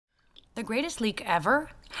The greatest leak ever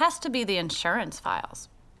has to be the insurance files.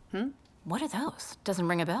 What are those? Doesn't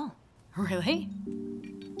ring a bell. Really?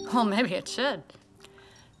 Well, maybe it should.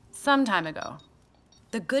 Some time ago,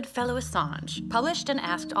 the good fellow Assange published and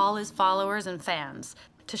asked all his followers and fans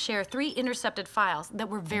to share 3 intercepted files that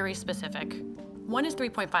were very specific. One is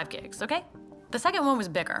 3.5 gigs, okay? The second one was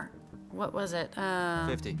bigger. What was it?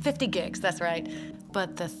 50. 50 gigs, that's right.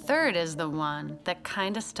 But the third is the one that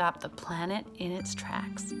kind of stopped the planet in its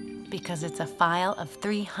tracks because it's a file of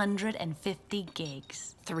 350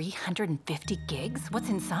 gigs. 350 gigs? What's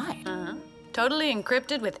inside? Totally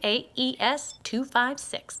encrypted with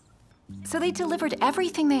h0us3. So they delivered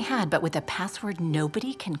everything they had, but with a password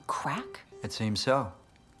nobody can crack? It seems so.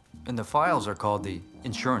 And the files are called the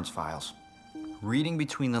insurance files. Reading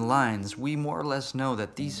between the lines, we more or less know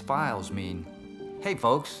that these files mean, hey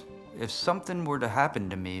folks, if something were to happen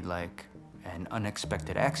to me, like an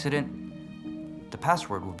unexpected accident, the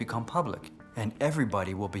password will become public, and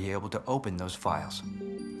everybody will be able to open those files.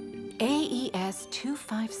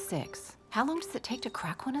 AES-256. How long does it take to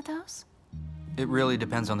crack one of those? It really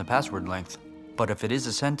depends on the password length. But if it is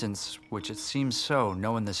a sentence, which it seems so,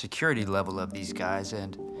 knowing the security level of these guys,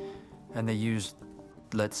 and they use,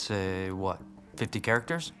 let's say, what, 50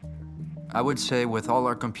 characters? I would say with all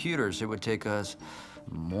our computers, it would take us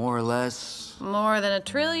more or less... More than a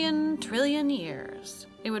trillion years.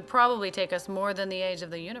 It would probably take us more than the age of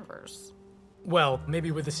the universe. Well,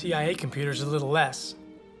 maybe with the CIA computers a little less.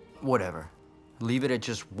 Whatever. Leave it at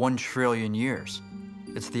just 1 trillion years.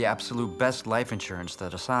 It's the absolute best life insurance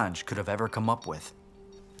that Assange could have ever come up with.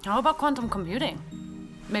 How about quantum computing?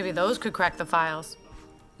 Maybe those could crack the files.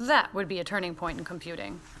 That would be a turning point in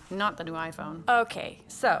computing, not the new iPhone. Okay,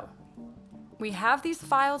 so we have these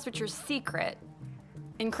files which are secret,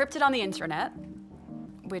 encrypted on the internet,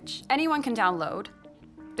 which anyone can download,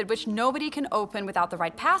 but which nobody can open without the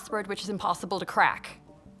right password, which is impossible to crack.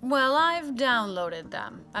 Well, I've downloaded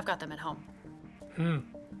them. I've got them at home.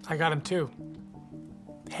 I got them too.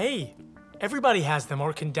 Hey, everybody has them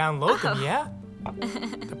or can download them, yeah?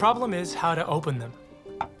 The problem is how to open them.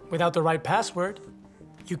 Without the right password,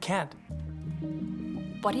 you can't.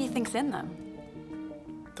 What do you think's in them?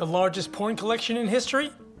 The largest porn collection in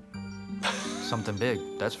history? Something big,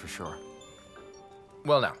 that's for sure.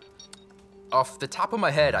 Well now, off the top of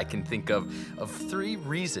my head, I can think of 3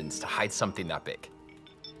 reasons to hide something that big.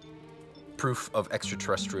 Proof of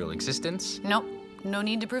extraterrestrial existence. Nope, no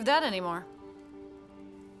need to prove that anymore.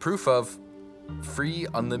 Proof of free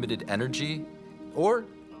unlimited energy, or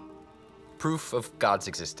proof of God's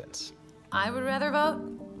existence. I would rather vote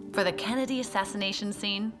for the Kennedy assassination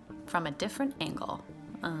scene from a different angle.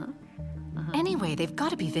 Anyway, they've got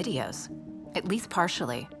to be videos. At least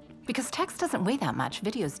partially. Because text doesn't weigh that much,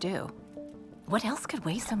 videos do. What else could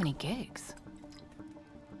weigh so many gigs?